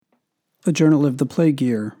A Journal of the Plague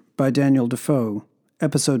Year by Daniel Defoe,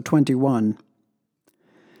 Episode 21.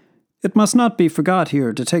 It must not be forgot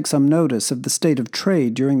here to take some notice of the state of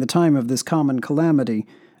trade during the time of this common calamity,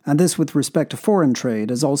 and this with respect to foreign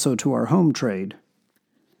trade as also to our home trade.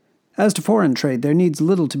 As to foreign trade, there needs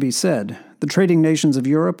little to be said. The trading nations of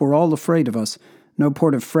Europe were all afraid of us. No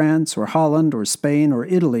port of France, or Holland, or Spain, or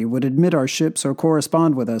Italy would admit our ships or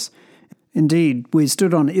correspond with us. Indeed, we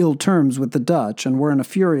stood on ill terms with the Dutch, and were in a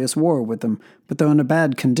furious war with them, but though in a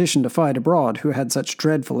bad condition to fight abroad, who had such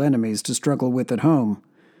dreadful enemies to struggle with at home.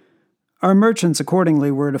 Our merchants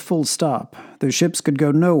accordingly were at a full stop. Their ships could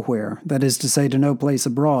go nowhere, that is to say, to no place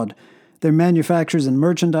abroad. Their manufactures and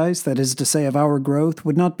merchandise, that is to say, of our growth,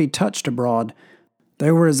 would not be touched abroad.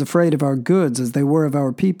 They were as afraid of our goods as they were of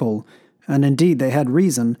our people. And indeed they had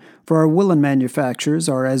reason, for our woolen manufactures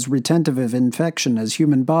are as retentive of infection as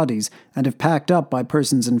human bodies, and if packed up by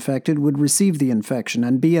persons infected, would receive the infection,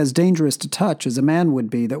 and be as dangerous to touch as a man would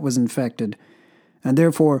be that was infected. And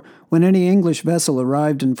therefore, when any English vessel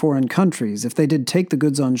arrived in foreign countries, if they did take the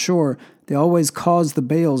goods on shore, they always caused the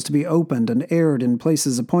bales to be opened and aired in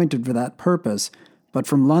places appointed for that purpose. But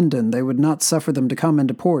from London they would not suffer them to come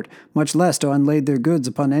into port, much less to unlade their goods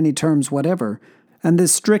upon any terms whatever, and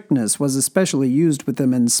this strictness was especially used with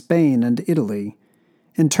them in Spain and Italy.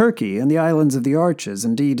 In Turkey and the islands of the Arches,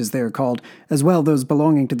 indeed as they are called, as well those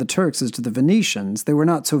belonging to the Turks as to the Venetians, they were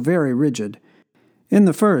not so very rigid. In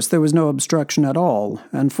the first there was no obstruction at all,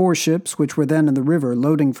 and 4 ships which were then in the river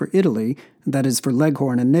loading for Italy, that is for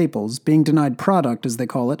Leghorn and Naples, being denied product, as they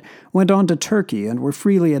call it, went on to Turkey and were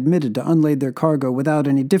freely admitted to unlade their cargo without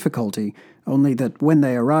any difficulty, only that when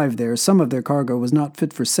they arrived there some of their cargo was not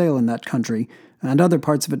fit for sale in that country, and other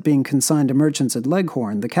parts of it being consigned to merchants at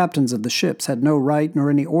Leghorn, the captains of the ships had no right nor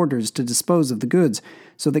any orders to dispose of the goods,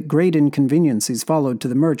 so that great inconveniencies followed to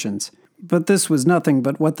the merchants. But this was nothing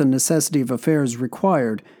but what the necessity of affairs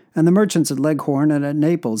required, and the merchants at Leghorn and at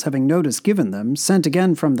Naples, having notice given them, sent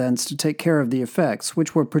again from thence to take care of the effects,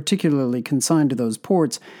 which were particularly consigned to those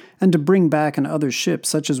ports, and to bring back in other ships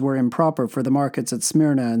such as were improper for the markets at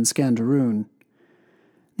Smyrna and Scanderoon.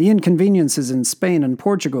 The inconveniences in Spain and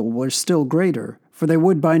Portugal were still greater, for they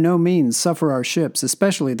would by no means suffer our ships,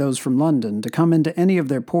 especially those from London, to come into any of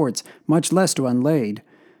their ports, much less to unlade.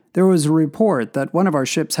 There was a report that one of our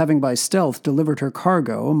ships having by stealth delivered her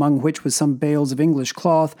cargo, among which was some bales of English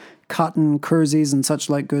cloth, cotton, kerseys, and such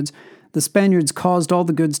like goods, the Spaniards caused all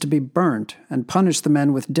the goods to be burnt, and punished the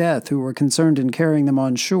men with death who were concerned in carrying them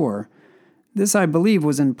on shore. This I believe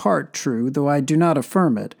was in part true, though I do not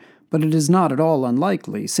affirm it, but it is not at all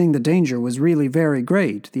unlikely, seeing the danger was really very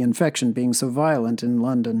great, the infection being so violent in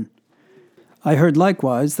London. I heard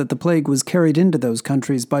likewise that the plague was carried into those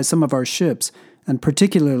countries by some of our ships, and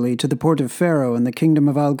particularly to the port of Faro and the kingdom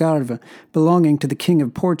of Algarve, belonging to the king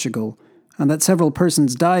of Portugal, and that several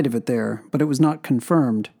persons died of it there, but it was not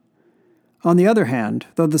confirmed. On the other hand,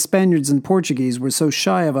 though the Spaniards and Portuguese were so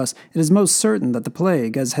shy of us, it is most certain that the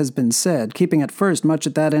plague, as has been said, keeping at first much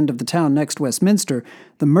at that end of the town next Westminster,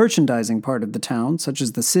 the merchandising part of the town, such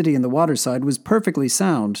as the city and the waterside, was perfectly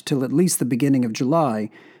sound till at least the beginning of July,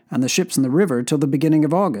 and the ships in the river till the beginning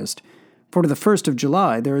of August. For to the 1st of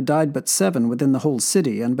July there had died but 7 within the whole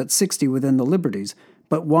city, and but 60 within the liberties,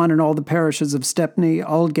 but 1 in all the parishes of Stepney,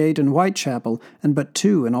 Aldgate, and Whitechapel, and but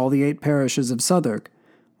 2 in all the 8 parishes of Southwark.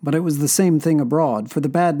 But it was the same thing abroad, for the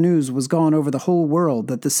bad news was gone over the whole world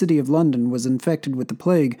that the city of London was infected with the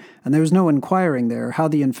plague, and there was no inquiring there how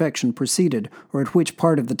the infection proceeded, or at which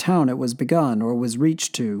part of the town it was begun, or was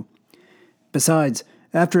reached to. Besides,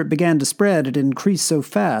 after it began to spread, it increased so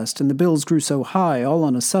fast, and the bills grew so high, all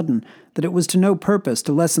on a sudden, that it was to no purpose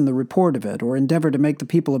to lessen the report of it, or endeavor to make the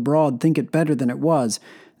people abroad think it better than it was.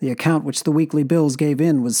 The account which the weekly bills gave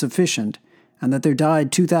in was sufficient, and that there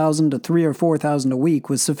died 2,000 to 3,000 or 4,000 a week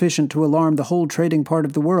was sufficient to alarm the whole trading part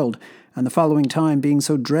of the world, and the following time being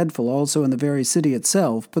so dreadful also in the very city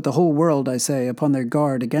itself, put the whole world, I say, upon their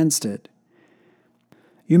guard against it.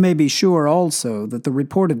 You may be sure also that the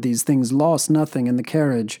report of these things lost nothing in the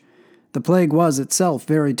carriage. The plague was itself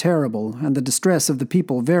very terrible, and the distress of the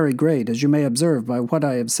people very great, as you may observe by what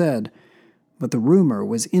I have said. But the rumor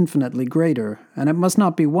was infinitely greater, and it must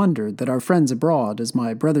not be wondered that our friends abroad, as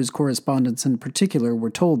my brother's correspondents in particular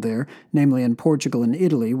were told there, namely in Portugal and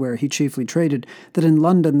Italy, where he chiefly traded, that in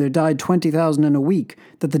London there died 20,000 in a week,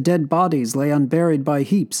 that the dead bodies lay unburied by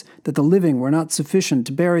heaps, that the living were not sufficient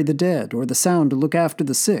to bury the dead, or the sound to look after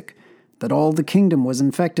the sick, that all the kingdom was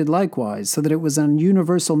infected likewise, so that it was an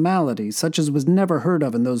universal malady, such as was never heard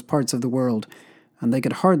of in those parts of the world, and they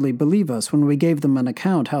could hardly believe us when we gave them an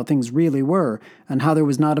account how things really were, and how there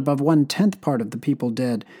was not above 1/10 part of the people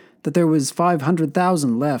dead, that there was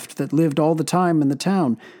 500,000 left that lived all the time in the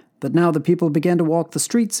town, that now the people began to walk the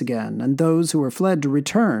streets again, and those who were fled to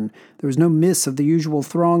return. There was no miss of the usual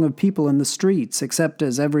throng of people in the streets, except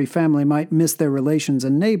as every family might miss their relations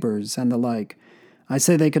and neighbors, and the like. I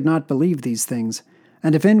say they could not believe these things.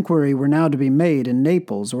 And if inquiry were now to be made in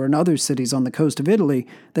Naples or in other cities on the coast of Italy,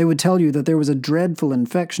 they would tell you that there was a dreadful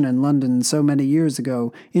infection in London so many years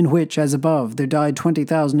ago, in which, as above, there died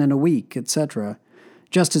 20,000 in a week, etc.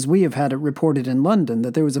 Just as we have had it reported in London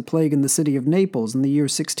that there was a plague in the city of Naples in the year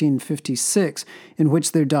 1656, in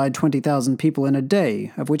which there died 20,000 people in a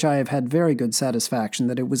day, of which I have had very good satisfaction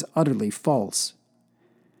that it was utterly false.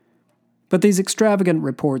 But these extravagant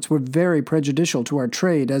reports were very prejudicial to our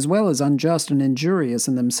trade, as well as unjust and injurious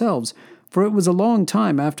in themselves, for it was a long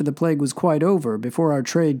time after the plague was quite over before our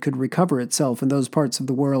trade could recover itself in those parts of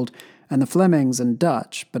the world, and the Flemings and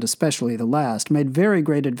Dutch, but especially the last, made very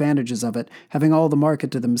great advantages of it, having all the market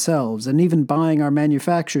to themselves, and even buying our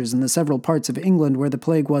manufactures in the several parts of England where the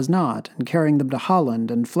plague was not, and carrying them to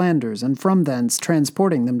Holland and Flanders, and from thence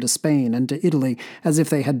transporting them to Spain and to Italy as if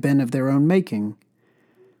they had been of their own making.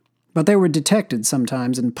 But they were detected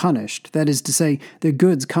sometimes and punished, that is to say, their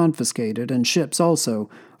goods confiscated, and ships also,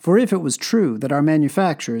 for if it was true that our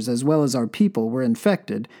manufactures as well as our people were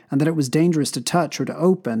infected, and that it was dangerous to touch or to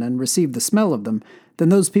open and receive the smell of them, then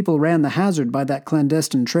those people ran the hazard by that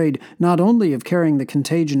clandestine trade not only of carrying the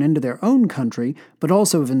contagion into their own country, but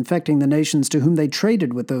also of infecting the nations to whom they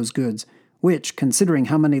traded with those goods, which, considering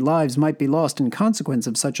how many lives might be lost in consequence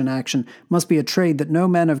of such an action, must be a trade that no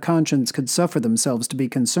man of conscience could suffer themselves to be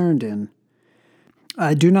concerned in.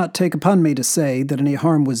 I do not take upon me to say that any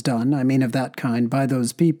harm was done, I mean of that kind, by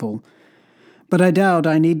those people. But I doubt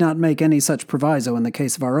I need not make any such proviso in the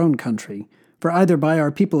case of our own country, for either by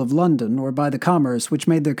our people of London or by the commerce which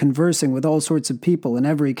made their conversing with all sorts of people in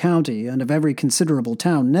every county and of every considerable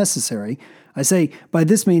town necessary, I say, by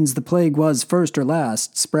this means the plague was, first or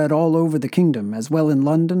last, spread all over the kingdom, as well in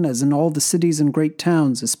London as in all the cities and great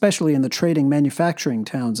towns, especially in the trading manufacturing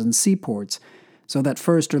towns and seaports, so that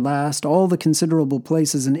first or last all the considerable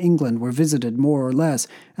places in England were visited more or less,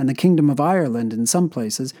 and the kingdom of Ireland in some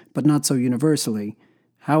places, but not so universally.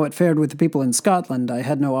 How it fared with the people in Scotland I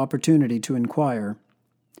had no opportunity to inquire.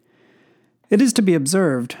 It is to be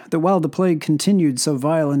observed that while the plague continued so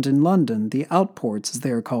violent in London, the outports, as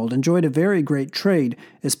they are called, enjoyed a very great trade,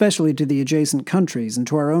 especially to the adjacent countries and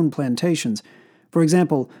to our own plantations. For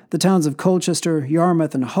example, the towns of Colchester,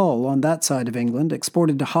 Yarmouth, and Hull on that side of England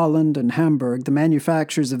exported to Holland and Hamburg the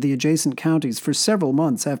manufactures of the adjacent counties for several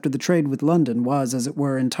months after the trade with London was, as it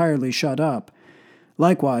were, entirely shut up.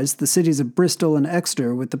 Likewise, the cities of Bristol and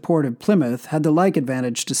Exeter with the port of Plymouth had the like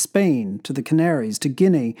advantage to Spain, to the Canaries, to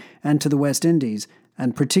Guinea, and to the West Indies,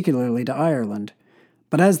 and particularly to Ireland.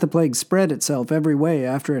 But as the plague spread itself every way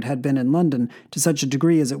after it had been in London, to such a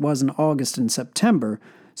degree as it was in August and September,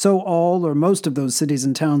 so all or most of those cities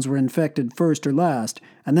and towns were infected first or last,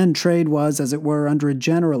 and then trade was, as it were, under a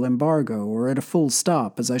general embargo, or at a full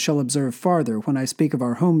stop, as I shall observe farther when I speak of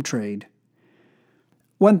our home trade.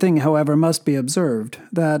 One thing, however, must be observed,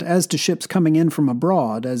 that as to ships coming in from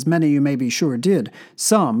abroad, as many you may be sure did,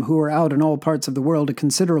 some who were out in all parts of the world a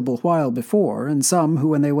considerable while before, and some who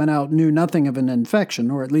when they went out knew nothing of an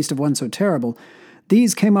infection, or at least of one so terrible,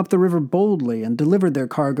 these came up the river boldly and delivered their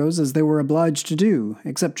cargoes as they were obliged to do,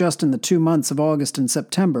 except just in the 2 months of August and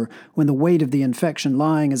September, when the weight of the infection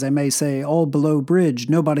lying, as I may say, all below bridge,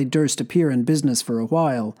 nobody durst appear in business for a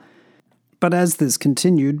while. But as this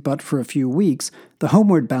continued but for a few weeks, the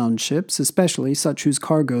homeward-bound ships, especially such whose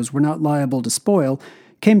cargoes were not liable to spoil,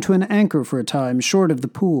 came to an anchor for a time short of the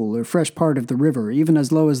Pool or fresh part of the river, even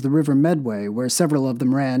as low as the river Medway, where several of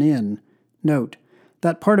them ran in. Note: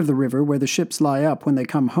 that part of the river where the ships lie up when they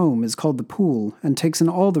come home is called the Pool, and takes in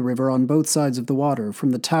all the river on both sides of the water, from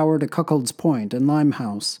the Tower to Cuckold's Point and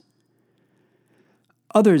Limehouse.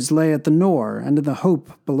 Others lay at the Nore and in the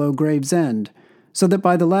Hope below Gravesend, so that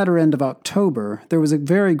by the latter end of October there was a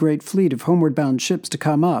very great fleet of homeward-bound ships to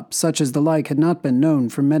come up, such as the like had not been known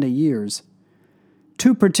for many years.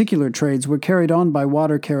 2 particular trades were carried on by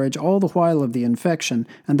water carriage all the while of the infection,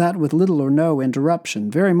 and that with little or no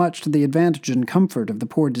interruption, very much to the advantage and comfort of the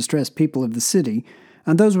poor distressed people of the city,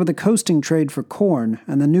 and those were the coasting trade for corn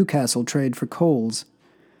and the Newcastle trade for coals.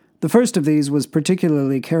 The first of these was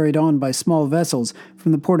particularly carried on by small vessels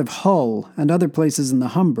from the port of Hull and other places in the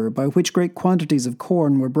Humber, by which great quantities of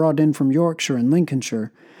corn were brought in from Yorkshire and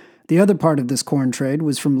Lincolnshire. The other part of this corn trade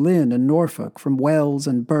was from Lynn and Norfolk, from Wells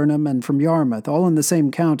and Burnham, and from Yarmouth, all in the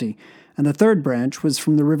same county, and the third branch was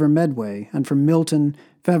from the river Medway, and from Milton,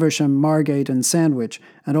 Feversham, Margate, and Sandwich,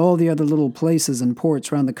 and all the other little places and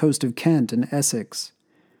ports round the coast of Kent and Essex.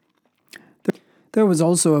 There was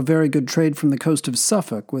also a very good trade from the coast of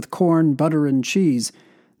Suffolk, with corn, butter, and cheese.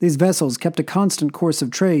 These vessels kept a constant course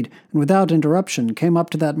of trade, and without interruption came up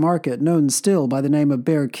to that market known still by the name of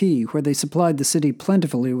Bear Quay, where they supplied the city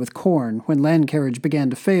plentifully with corn, when land carriage began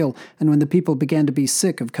to fail, and when the people began to be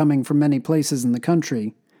sick of coming from many places in the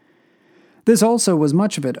country. This also was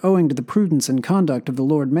much of it owing to the prudence and conduct of the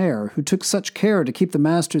Lord Mayor, who took such care to keep the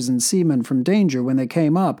masters and seamen from danger when they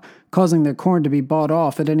came up, causing their corn to be bought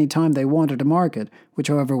off at any time they wanted a market, which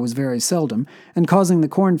however was very seldom, and causing the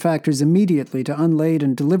corn factors immediately to unlade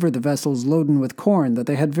and deliver the vessels loaden with corn, that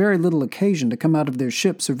they had very little occasion to come out of their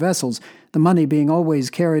ships or vessels, the money being always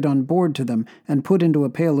carried on board to them, and put into a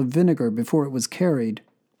pail of vinegar before it was carried.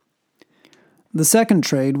 The second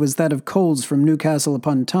trade was that of coals from Newcastle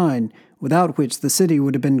upon Tyne, without which the city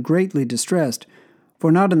would have been greatly distressed,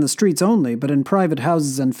 for not in the streets only, but in private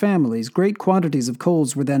houses and families, great quantities of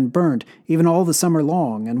coals were then burnt, even all the summer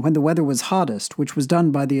long, and when the weather was hottest, which was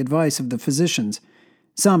done by the advice of the physicians.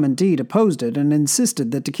 Some, indeed, opposed it, and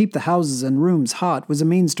insisted that to keep the houses and rooms hot was a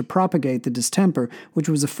means to propagate the distemper, which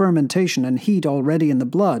was a fermentation and heat already in the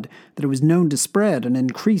blood, that it was known to spread and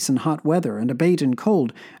increase in hot weather, and abate in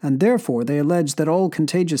cold, and therefore they alleged that all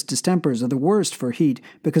contagious distempers are the worst for heat,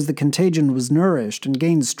 because the contagion was nourished and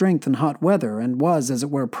gained strength in hot weather, and was, as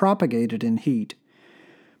it were, propagated in heat.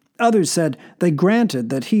 Others said they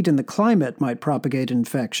granted that heat in the climate might propagate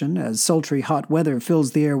infection, as sultry hot weather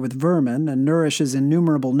fills the air with vermin and nourishes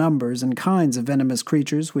innumerable numbers and kinds of venomous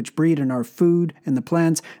creatures which breed in our food, in the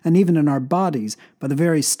plants, and even in our bodies, by the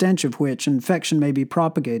very stench of which infection may be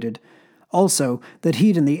propagated. Also, that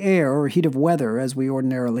heat in the air, or heat of weather, as we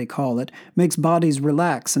ordinarily call it, makes bodies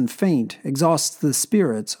relax and faint, exhausts the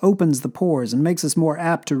spirits, opens the pores, and makes us more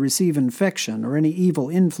apt to receive infection or any evil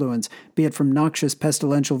influence, be it from noxious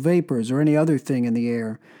pestilential vapors or any other thing in the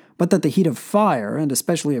air. But that the heat of fire, and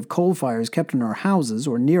especially of coal fires kept in our houses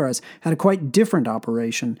or near us, had a quite different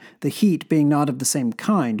operation, the heat being not of the same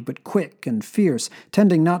kind, but quick and fierce,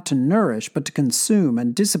 tending not to nourish, but to consume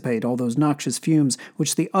and dissipate all those noxious fumes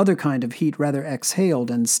which the other kind of heat rather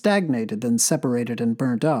exhaled and stagnated than separated and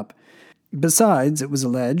burnt up. Besides, it was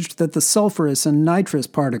alleged that the sulphurous and nitrous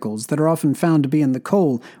particles that are often found to be in the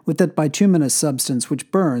coal, with that bituminous substance which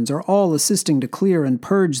burns, are all assisting to clear and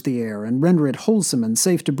purge the air, and render it wholesome and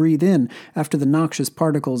safe to breathe in after the noxious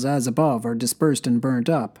particles as above are dispersed and burnt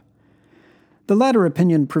up. The latter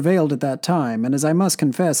opinion prevailed at that time, and as I must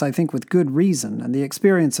confess, I think with good reason, and the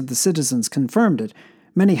experience of the citizens confirmed it,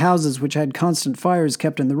 many houses which had constant fires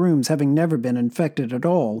kept in the rooms having never been infected at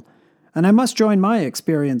all. And I must join my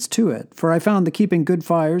experience to it, for I found that keeping good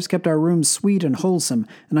fires kept our rooms sweet and wholesome,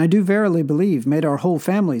 and I do verily believe made our whole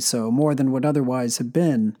family so more than would otherwise have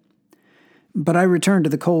been. But I return to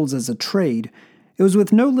the coals as a trade. It was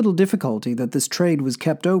with no little difficulty that this trade was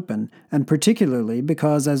kept open, and particularly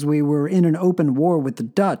because, as we were in an open war with the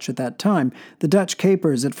Dutch at that time, the Dutch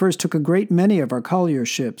capers at first took a great many of our collier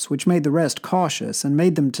ships, which made the rest cautious, and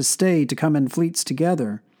made them to stay to come in fleets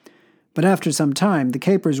together. But after some time, the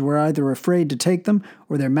capers were either afraid to take them,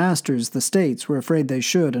 or their masters, the states, were afraid they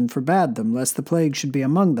should, and forbade them, lest the plague should be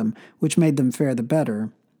among them, which made them fare the better.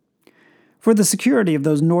 For the security of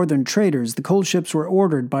those northern traders, the coal ships were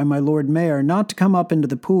ordered by my Lord Mayor not to come up into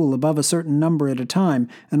the pool above a certain number at a time,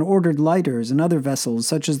 and ordered lighters and other vessels,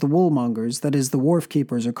 such as the woolmongers, that is, the wharf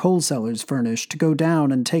keepers or coal sellers, furnish, to go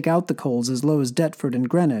down and take out the coals as low as Deptford and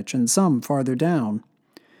Greenwich, and some farther down.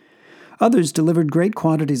 Others delivered great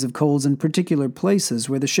quantities of coals in particular places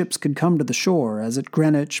where the ships could come to the shore, as at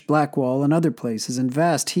Greenwich, Blackwall, and other places, in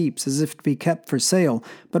vast heaps, as if to be kept for sale,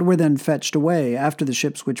 but were then fetched away after the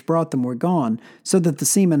ships which brought them were gone, so that the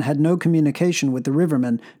seamen had no communication with the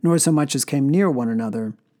rivermen, nor so much as came near one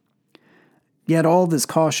another. Yet all this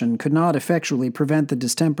caution could not effectually prevent the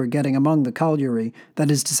distemper getting among the colliery,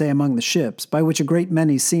 that is to say, among the ships, by which a great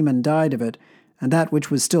many seamen died of it, and that which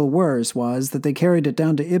was still worse was that they carried it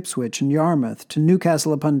down to Ipswich and Yarmouth, to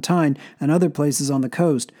Newcastle upon Tyne, and other places on the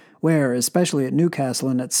coast, where, especially at Newcastle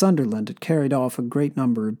and at Sunderland, it carried off a great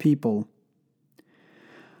number of people.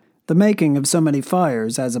 The making of so many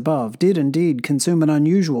fires, as above, did indeed consume an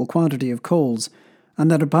unusual quantity of coals, and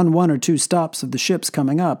that upon one or two stops of the ships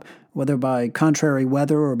coming up, whether by contrary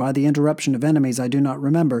weather or by the interruption of enemies I do not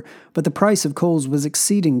remember, but the price of coals was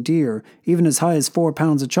exceeding dear, even as high as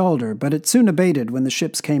 £4 a chalder, but it soon abated when the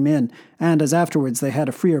ships came in, and as afterwards they had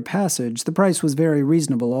a freer passage, the price was very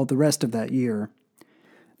reasonable all the rest of that year.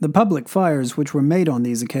 The public fires which were made on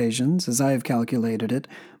these occasions, as I have calculated it,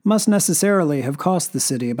 must necessarily have cost the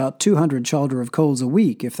city about 200 chalder of coals a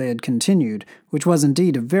week if they had continued, which was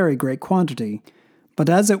indeed a very great quantity. But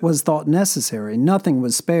as it was thought necessary, nothing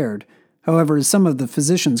was spared, However, as some of the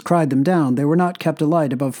physicians cried them down, they were not kept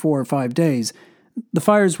alight above 4 or 5 days. The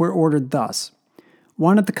fires were ordered thus: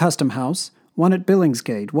 one at the Custom House, one at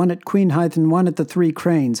Billingsgate, one at Queenhithe, and one at the Three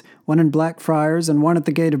Cranes, one in Blackfriars, and one at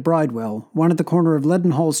the gate of Bridewell, one at the corner of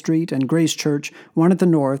Leadenhall Street and Grace Church, one at the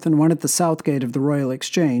north, and one at the south gate of the Royal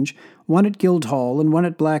Exchange, one at Guildhall, and one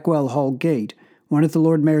at Blackwell Hall Gate, one at the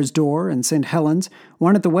Lord Mayor's Door and St. Helens,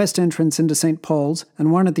 one at the west entrance into St. Paul's,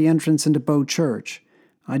 and one at the entrance into Bow Church.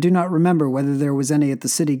 I do not remember whether there was any at the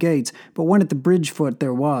city gates, but one at the bridge foot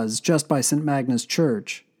there was, just by St. Magnus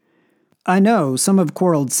Church. I know some have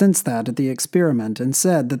quarrelled since that at the experiment, and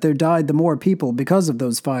said that there died the more people because of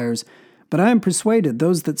those fires, but I am persuaded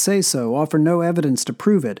those that say so offer no evidence to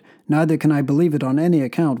prove it, neither can I believe it on any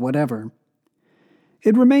account whatever.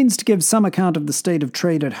 It remains to give some account of the state of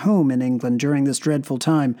trade at home in England during this dreadful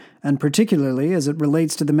time, and particularly as it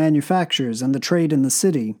relates to the manufactures and the trade in the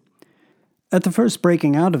city. At the first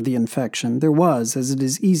breaking out of the infection, there was, as it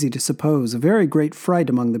is easy to suppose, a very great fright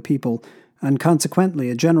among the people, and consequently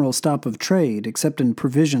a general stop of trade, except in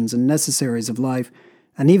provisions and necessaries of life,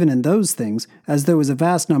 and even in those things, as there was a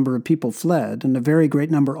vast number of people fled, and a very great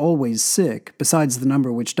number always sick, besides the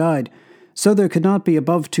number which died, so there could not be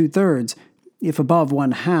above 2/3, if above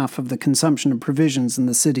 1/2 of the consumption of provisions in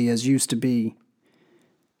the city as used to be.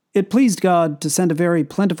 It pleased God to send a very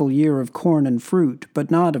plentiful year of corn and fruit,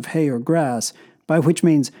 but not of hay or grass, by which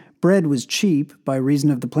means bread was cheap by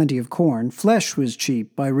reason of the plenty of corn, flesh was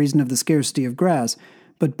cheap by reason of the scarcity of grass,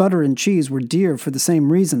 but butter and cheese were dear for the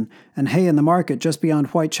same reason, and hay in the market just beyond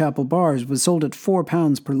Whitechapel Bars was sold at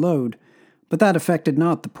 £4 per load. But that affected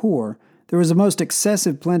not the poor. There was a most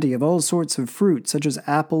excessive plenty of all sorts of fruit, such as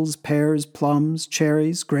apples, pears, plums,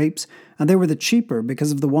 cherries, grapes, and they were the cheaper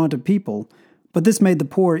because of the want of people. But this made the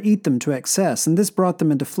poor eat them to excess, and this brought them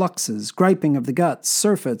into fluxes, griping of the guts,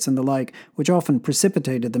 surfeits, and the like, which often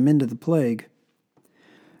precipitated them into the plague.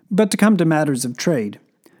 But to come to matters of trade.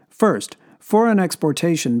 First, foreign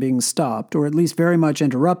exportation being stopped, or at least very much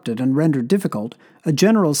interrupted and rendered difficult, a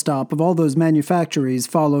general stop of all those manufactories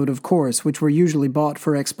followed, of course, which were usually bought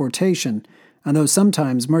for exportation, and though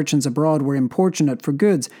sometimes merchants abroad were importunate for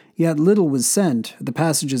goods, yet little was sent, the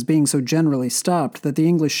passages being so generally stopped that the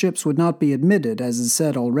English ships would not be admitted, as is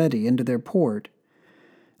said already, into their port.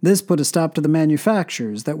 This put a stop to the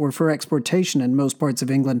manufactures that were for exportation in most parts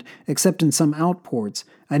of England, except in some outports,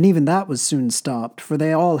 and even that was soon stopped, for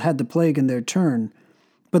they all had the plague in their turn.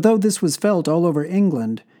 But though this was felt all over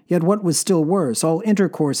England, yet what was still worse, all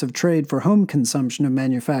intercourse of trade for home consumption of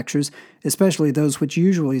manufactures, especially those which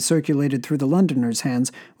usually circulated through the Londoners'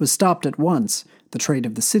 hands, was stopped at once, the trade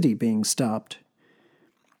of the city being stopped.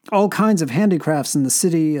 All kinds of handicrafts in the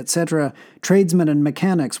city, etc., tradesmen and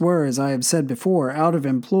mechanics were, as I have said before, out of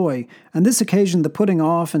employ, and this occasioned the putting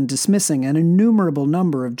off and dismissing an innumerable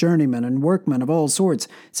number of journeymen and workmen of all sorts,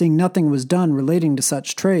 seeing nothing was done relating to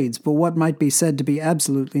such trades but what might be said to be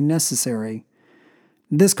absolutely necessary.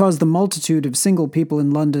 This caused the multitude of single people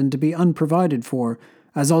in London to be unprovided for,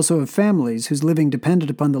 as also of families whose living depended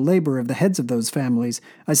upon the labor of the heads of those families.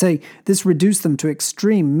 I say, this reduced them to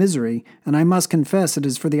extreme misery, and I must confess it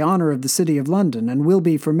is for the honor of the city of London, and will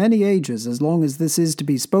be for many ages, as long as this is to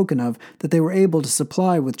be spoken of, that they were able to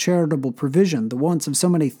supply with charitable provision the wants of so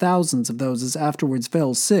many thousands of those as afterwards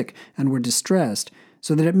fell sick and were distressed,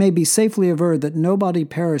 so that it may be safely averred that nobody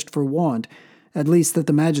perished for want, at least that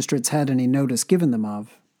the magistrates had any notice given them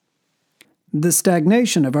of. The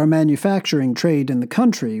stagnation of our manufacturing trade in the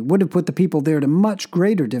country would have put the people there to much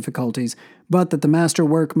greater difficulties, but that the master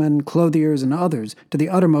workmen, clothiers, and others, to the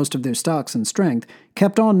uttermost of their stocks and strength,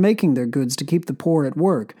 kept on making their goods to keep the poor at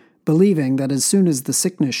work, believing that as soon as the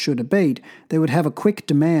sickness should abate, they would have a quick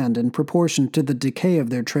demand in proportion to the decay of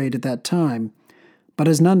their trade at that time. But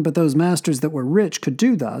as none but those masters that were rich could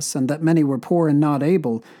do thus, and that many were poor and not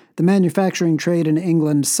able, the manufacturing trade in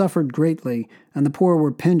England suffered greatly, and the poor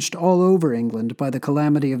were pinched all over England by the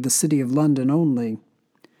calamity of the city of London only.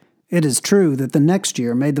 It is true that the next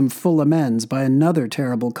year made them full amends by another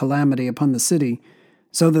terrible calamity upon the city,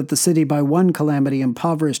 so that the city by one calamity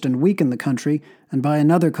impoverished and weakened the country, and by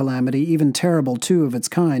another calamity, even terrible too of its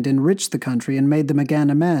kind, enriched the country and made them again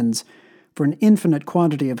amends. For an infinite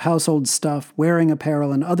quantity of household stuff, wearing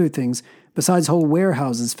apparel, and other things, besides whole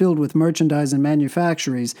warehouses filled with merchandise and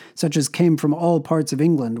manufactories, such as came from all parts of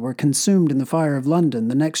England, were consumed in the fire of London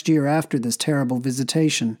the next year after this terrible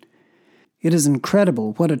visitation. It is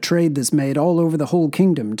incredible what a trade this made all over the whole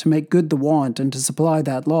kingdom to make good the want and to supply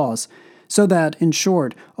that loss, so that, in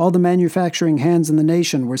short, all the manufacturing hands in the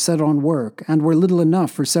nation were set on work, and were little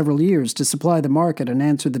enough for several years to supply the market and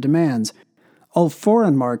answer the demands. All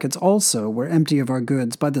foreign markets also were empty of our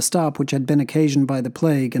goods by the stop which had been occasioned by the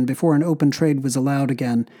plague, and before an open trade was allowed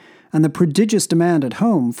again, and the prodigious demand at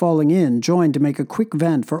home falling in joined to make a quick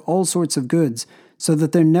vent for all sorts of goods, so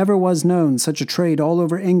that there never was known such a trade all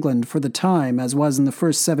over England for the time as was in the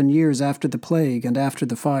first 7 years after the plague and after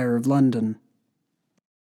the fire of London.